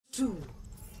2,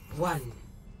 1.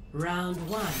 Round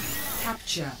 1.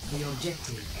 Capture the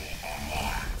objective.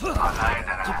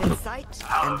 Keep in sight,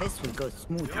 and this will go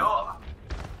smoothly.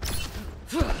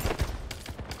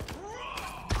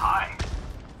 Hi.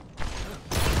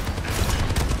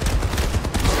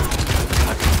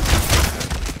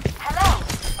 Hello.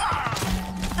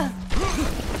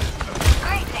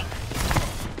 Greetings.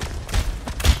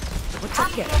 What's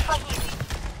up here?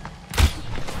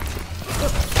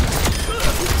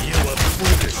 You are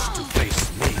foolish to face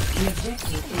me. The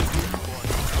objective is now.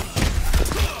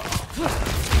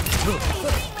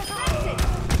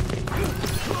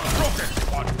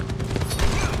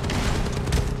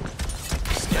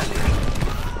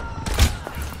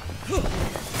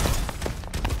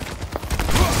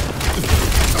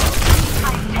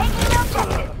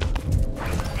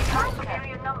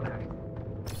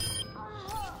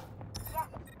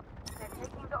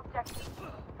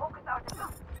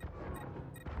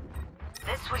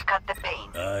 This will cut the pain.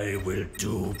 I will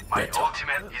do My better.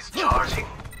 ultimate is charging.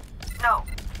 No.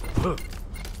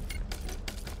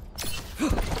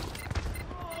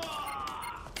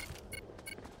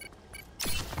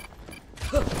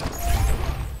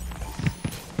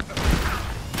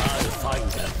 I'll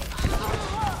find them.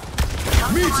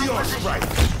 Meteor strike!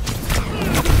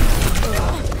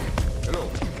 Hello.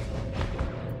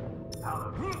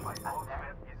 My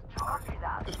ultimate is charging.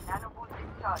 Nanoboost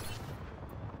is charging.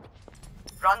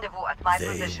 Rendezvous at my They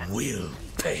position. will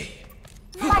pay.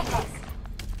 My tech.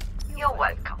 You're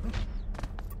welcome.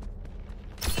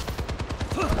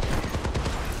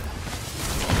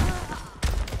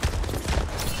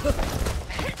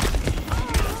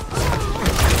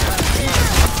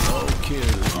 No kill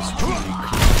is truly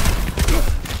clear.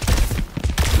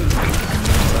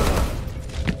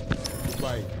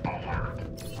 Goodbye.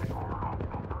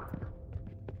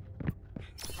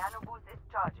 Nanoboost is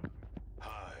charging.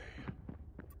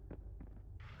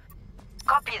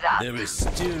 Copy that. There is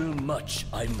still much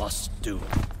I must do.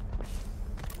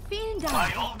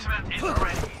 My ultimate is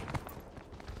ready.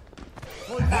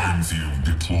 Minefield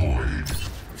deployed.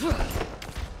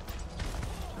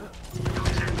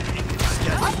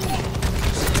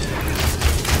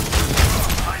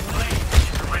 My blade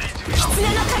is ready to go.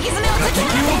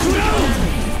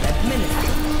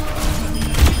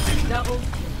 Double.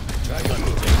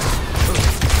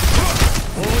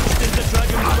 Forged in the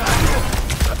dragon's back.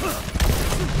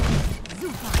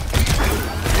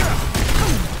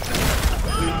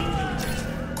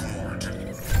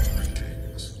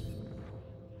 Greetings.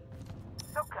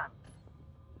 Shukran.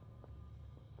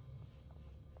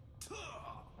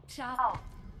 Ciao.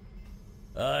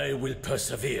 I will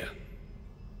persevere.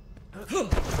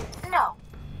 No.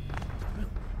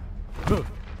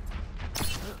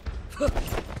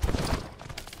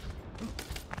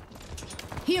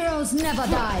 Heroes never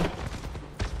die.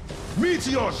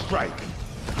 Meteor strike!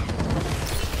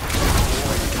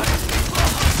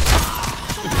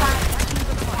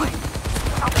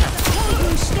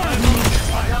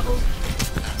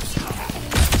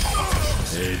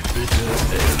 A bitter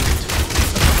end.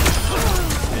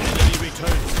 The enemy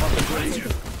returns from the grave.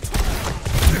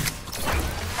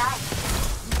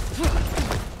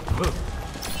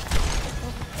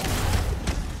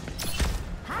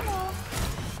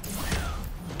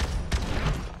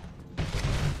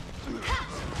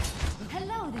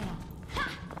 Hello there.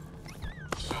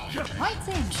 Right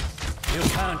in. You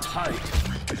can't hide.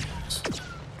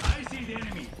 I see the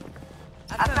enemy.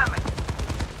 Affirmative.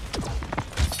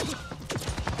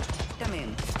 Come in.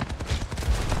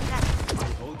 My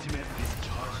ultimate is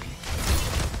charging.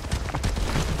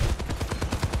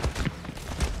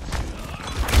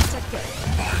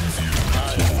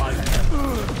 I'll find them.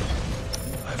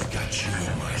 I've got you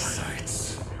in my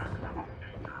sights.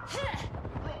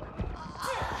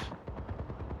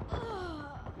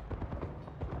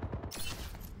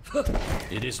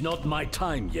 It is not my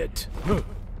time yet.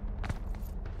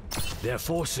 Their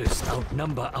forces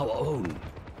outnumber our own.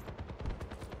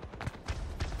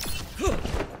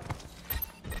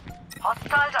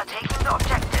 Hostiles are taking the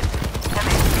objective. Come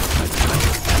in.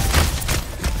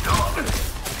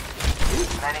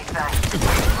 Many thanks.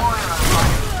 More on my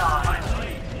side.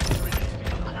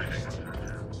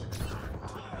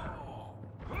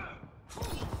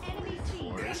 Enemy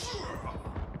team.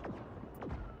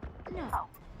 No.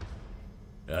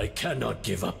 I cannot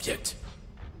give up yet.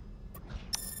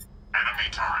 Enemy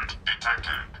turret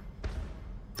detected.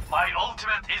 My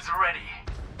ultimate is ready.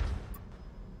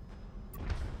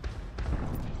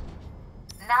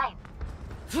 9.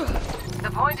 The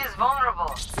point is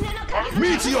vulnerable. There is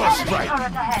Meteor enemy strike!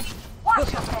 turret ahead.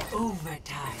 Watch yourself.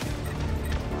 Overtime.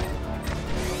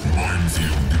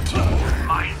 Minefield deployed.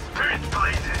 Mine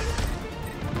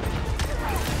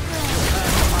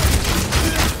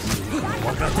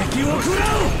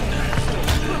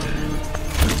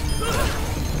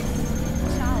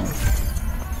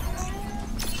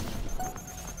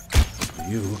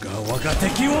優が我が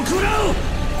敵を食らう。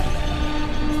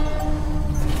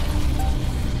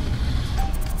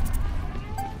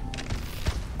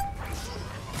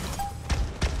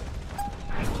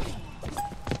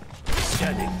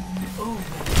Scanning.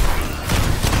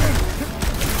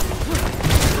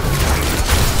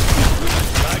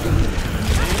 Dragon,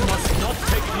 they must not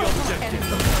take the objective.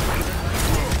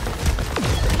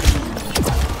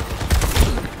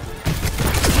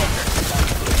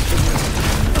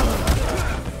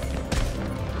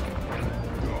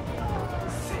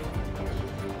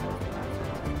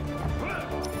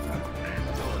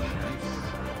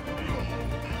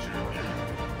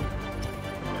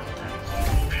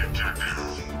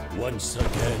 Once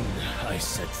again, I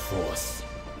set forth.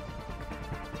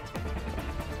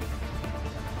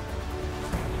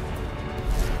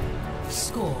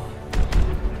 Score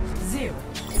 0-1.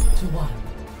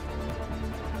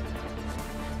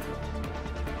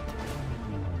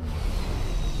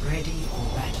 Ready for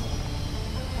battle.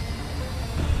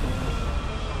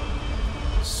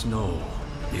 Snow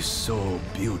is so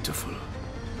beautiful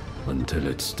until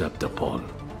it's stepped upon.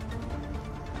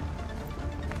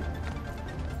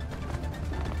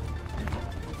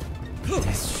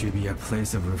 This should be a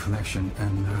place of reflection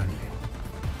and learning.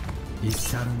 It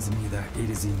saddens me that it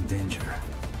is in danger.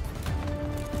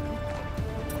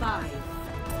 5,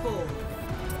 4,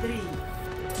 3,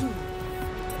 2,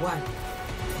 1.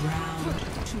 Round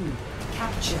 2.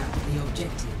 Capture the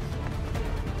objective.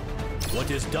 What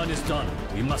is done,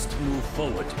 we must move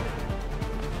forward.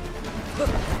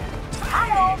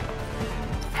 Hello.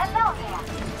 Hello there.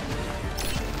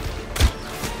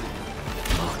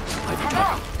 Hello.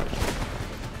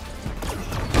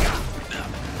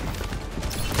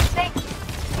 Thank you.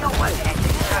 Your work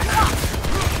ethic is very high.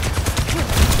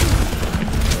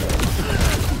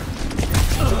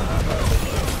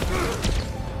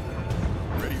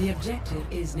 The objective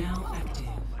is now active.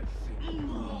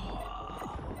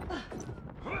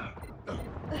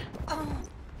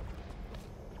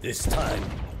 This time,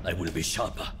 I will be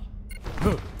sharper.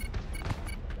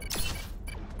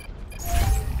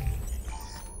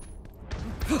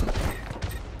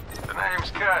 The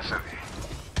name's Cassidy.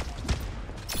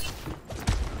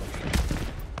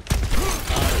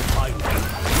 I'll find them.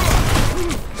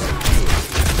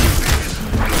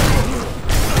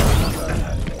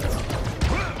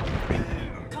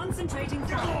 Concentrating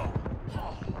fire.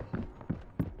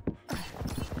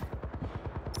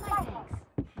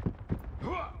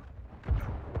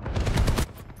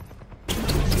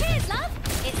 Cheers, love!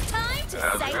 It's time to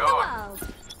How's it save the going? world.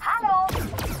 Hello.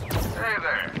 Hey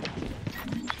there.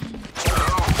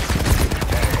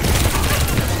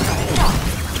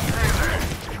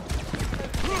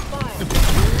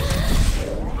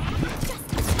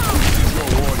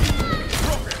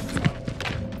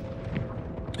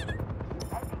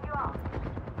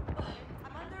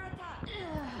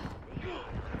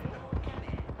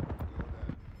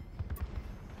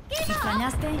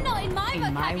 Not in my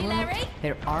vocabulary. world,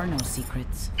 there are no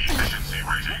secrets.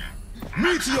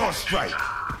 Meteor strike!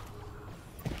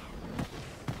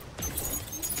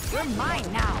 You're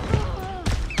mine now.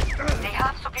 They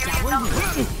have superior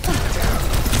numbers.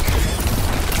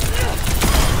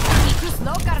 Too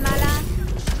slow, carnala.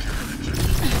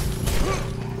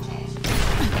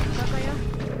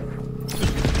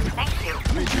 Thank you.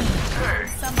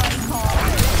 Somebody call.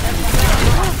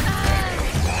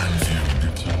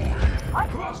 What?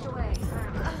 Pushed away.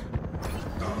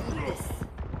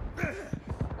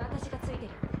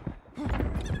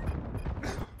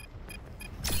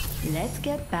 Let's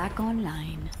get back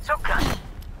online. So good.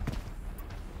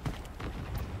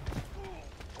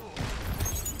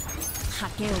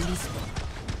 Hackeo listo.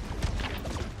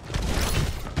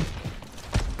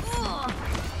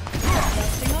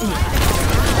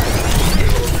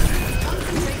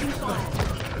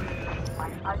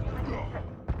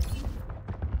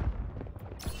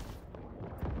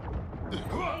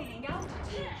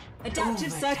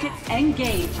 Adaptive circuits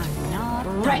engaged. I'm not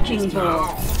Wrecking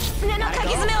ball. 船の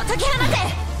鍵爪を解き放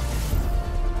て